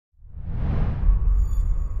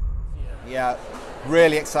Yeah,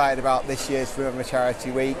 really excited about this year's Remember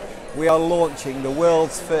Charity Week. We are launching the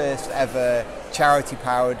world's first ever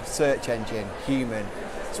charity-powered search engine, Human.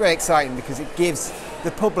 It's very exciting because it gives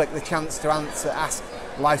the public the chance to ask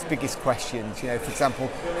life's biggest questions. You know, for example,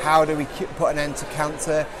 how do we put an end to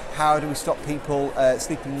cancer? How do we stop people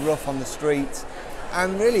sleeping rough on the streets?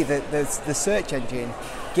 And really, the search engine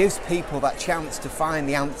gives people that chance to find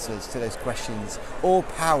the answers to those questions, all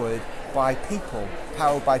powered by people,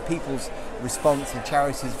 powered by people's response and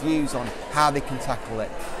charities' views on how they can tackle it.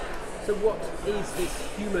 So what is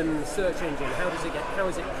this Human search engine? How is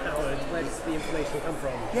it powered? Where does the information come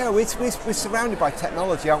from? Yeah, we're surrounded by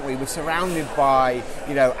technology, aren't we? We're surrounded by,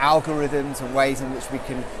 you know, algorithms and ways in which we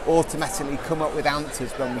can automatically come up with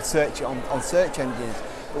answers when we search it on search engines.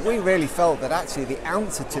 But we really felt that actually the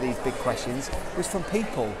answer to these big questions was from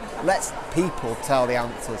people. Let people tell the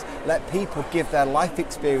answers. Let people give their life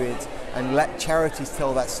experience and let charities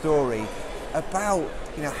tell that story about,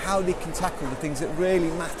 you know, how they can tackle the things that really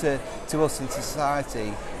matter to us in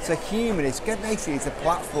society. So Human is basically a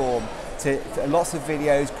platform to lots of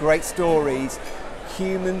videos, great stories,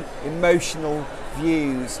 human, emotional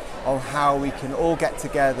views on how we can all get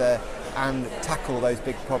together and tackle those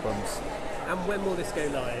big problems. And when will this go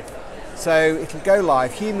live? So it'll go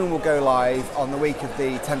live, Human will go live on the week of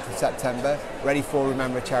the 10th of September, ready for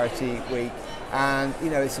Remember Charity Week. And you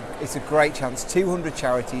know, it's a great chance, 200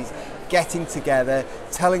 charities getting together,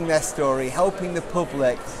 telling their story, helping the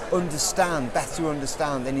public better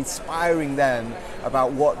understand and inspiring them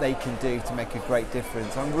about what they can do to make a great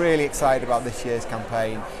difference. I'm really excited about this year's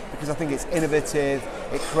campaign because I think it's innovative,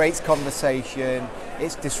 it creates conversation,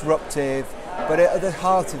 it's disruptive, but at the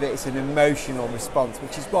heart of it, it's an emotional response,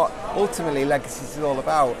 which is what ultimately Legacy is all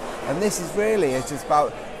about. And this is really just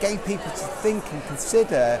about getting people to think and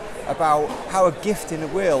consider about how a gift in a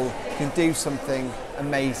will can do something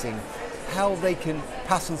amazing, how they can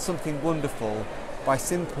pass on something wonderful by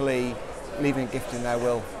simply leaving a gift in their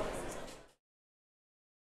will.